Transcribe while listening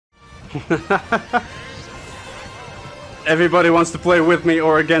Everybody wants to play with me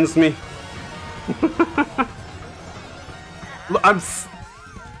or against me.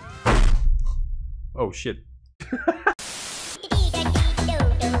 Oh shit.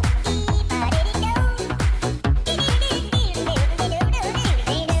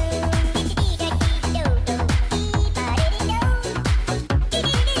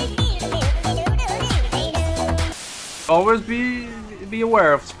 Always be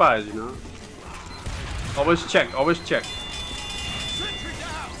aware of spies, you know. Always check, always check.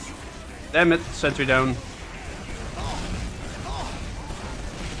 Damn it, sentry down.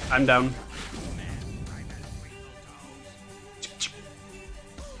 I'm down.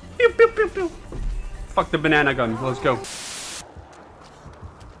 Pew, pew, pew, pew. Fuck the banana gun, let's go.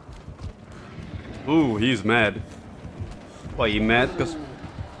 Ooh, he's mad. Why, you mad? Cause...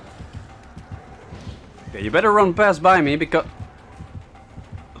 Okay, you better run past by me because...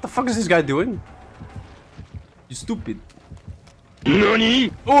 What the fuck is this guy doing? You stupid.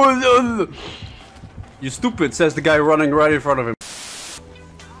 NANI? Oh, you stupid, says the guy running right in front of him.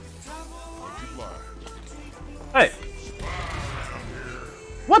 Hey.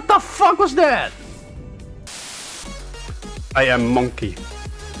 What the fuck was that? I am monkey.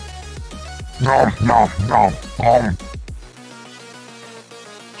 Nom nom nom nom.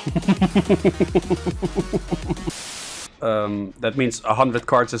 That means 100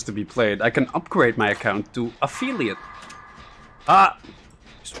 cards has to be played. I can upgrade my account to affiliate. Ah!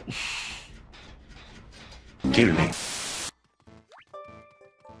 Kill me.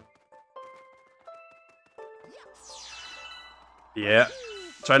 Yeah.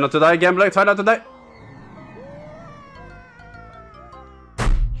 Try not to die, gambler. Try not to die.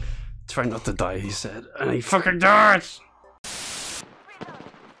 Try not to die, he said. And he fucking dies!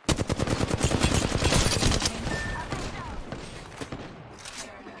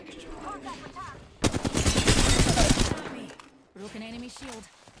 Broken enemy shield.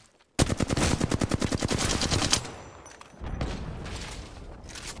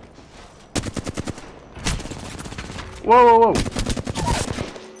 Whoa, whoa, whoa.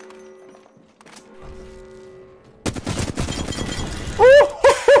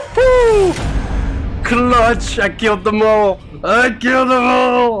 Clutch! I killed them all! I killed them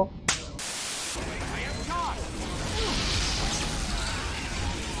all!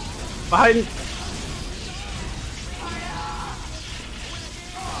 Behind!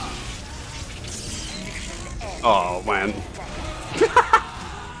 Oh man.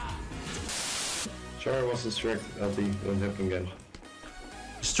 Sure, I was distracted. I'll be won't happen again.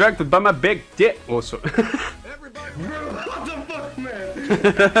 Distracted by my big dick. Also. What the fuck,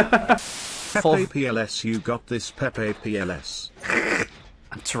 man? Pepe PLS, you got this, Pepe PLS.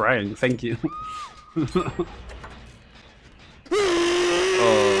 I'm trying, thank you. What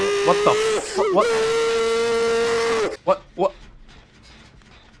the fuck? What?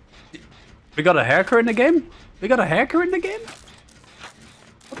 We got a hacker in the game? We got a hacker in the game?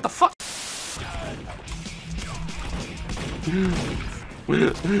 What the fuck?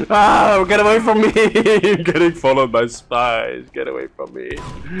 Ah, get away from me! I'm getting followed by spies. Get away from me.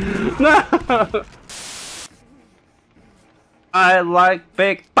 No! I like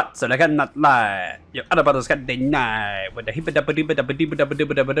big butts and I cannot lie. Your other brothers can deny.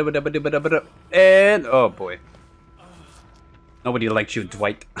 And oh boy. Nobody likes you,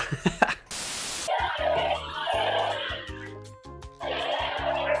 Dwight.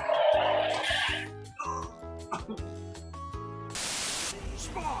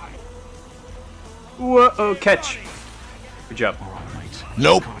 Whoa, catch. Good job.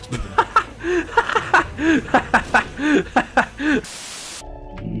 Nope.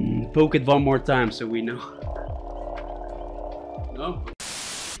 Poke it one more time so we know. No?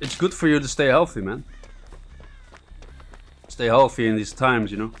 It's good for you to stay healthy, man. Stay healthy in these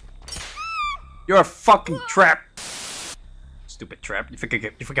times, you know. You're a fucking trap. Stupid trap. You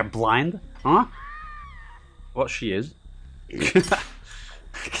think I'm blind? Huh? Well, she is.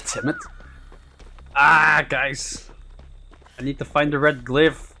 Damn it. Ah, guys. I need to find the red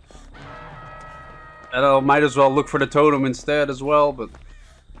glyph. And I might as well look for the totem instead as well, but...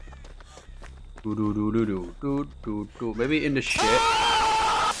 Maybe in the shit.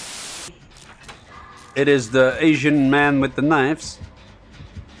 It is the Asian man with the knives.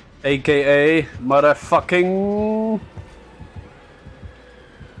 AKA motherfucking...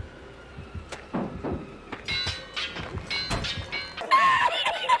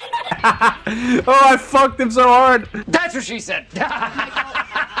 Oh, I fucked him so hard! That's what she said!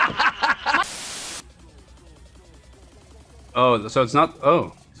 Oh, so it's not...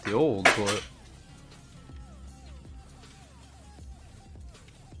 Oh, it's the old boy.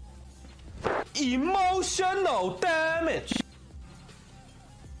 Emotional damage.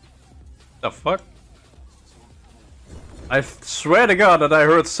 The fuck? I swear to God that I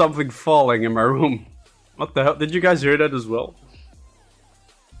heard something falling in my room. What the hell? Did you guys hear that as well?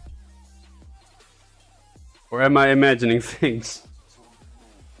 Or am I imagining things?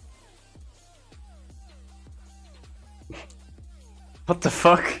 What the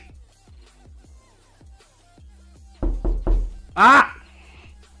fuck? Ah!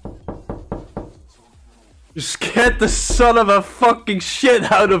 You scared the son of a fucking shit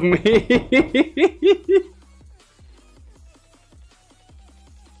out of me!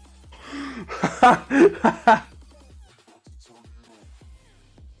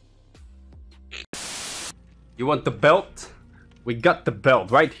 You want the belt? We got the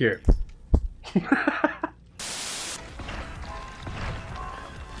belt right here.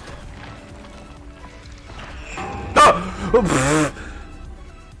 Oh!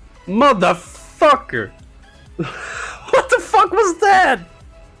 Motherfucker! What the fuck was that?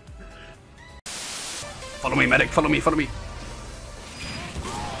 Follow me, medic, follow me, follow me.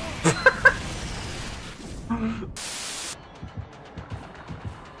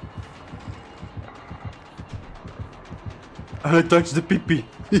 I touched the pee-pee.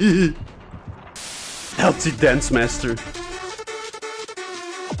 Healthy dance master.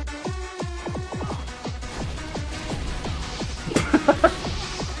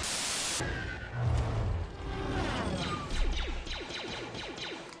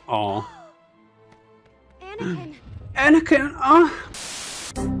 Aw. Anakin. Anakin,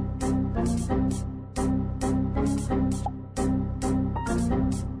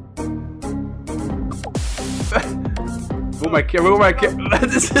 Move my camera.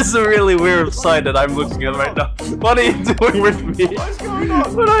 This is a really weird sight that I'm looking at right now. What are you doing with me? What's going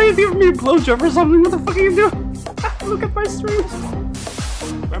on? What are you giving me a blowjob or something? What the fuck are you doing? Look at my streams.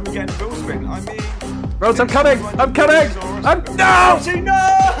 When we get in Bill spin, I mean. Roads, I'm cutting! I'm cutting! I'm no! No!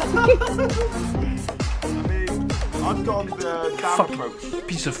 I mean, I've gone the damn approach.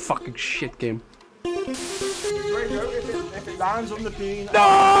 Piece of fucking shit game. There you go. If it lands on the bean. No!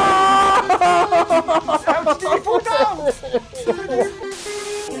 How did you fall down?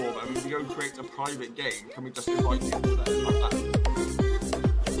 Or we go create a private game. Can we just invite people there like that?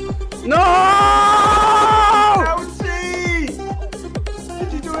 No! Ouchie!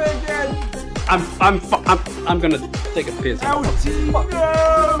 Did you do it again? I'm gonna take a piss. Ouchie! No!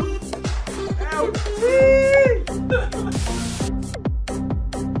 Ouchie!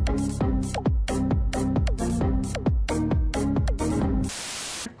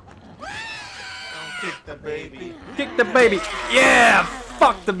 Kick the baby. Kick the baby. Yeah!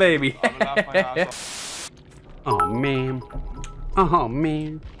 Fuck the baby. Oh man. Oh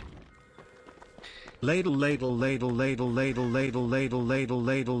man. Ladle ladle ladle ladle ladle ladle ladle ladle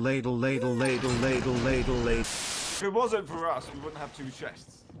ladle ladle ladle ladle ladle ladle ladle. If it wasn't for us, we wouldn't have two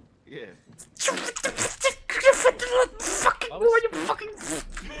chests. Yeah. Fucking what you fucking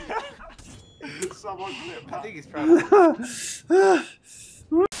Someone clip. I think he's proud of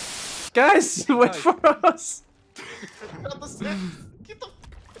guys, wait for us. Get the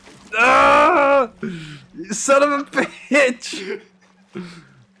Ah! You son of a bitch!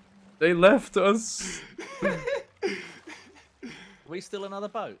 They left us. We still another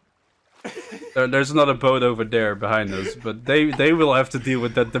boat? There's another boat over there behind us, but they will have to deal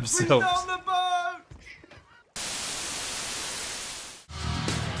with that themselves. on the boat!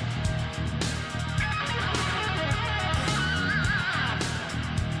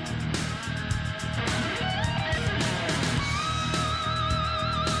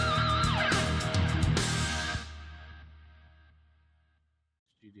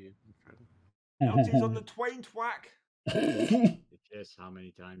 Eltie's on the twain twack. Yes, how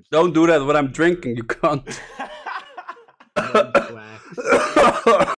many times? Don't do that when I'm drinking, you can't.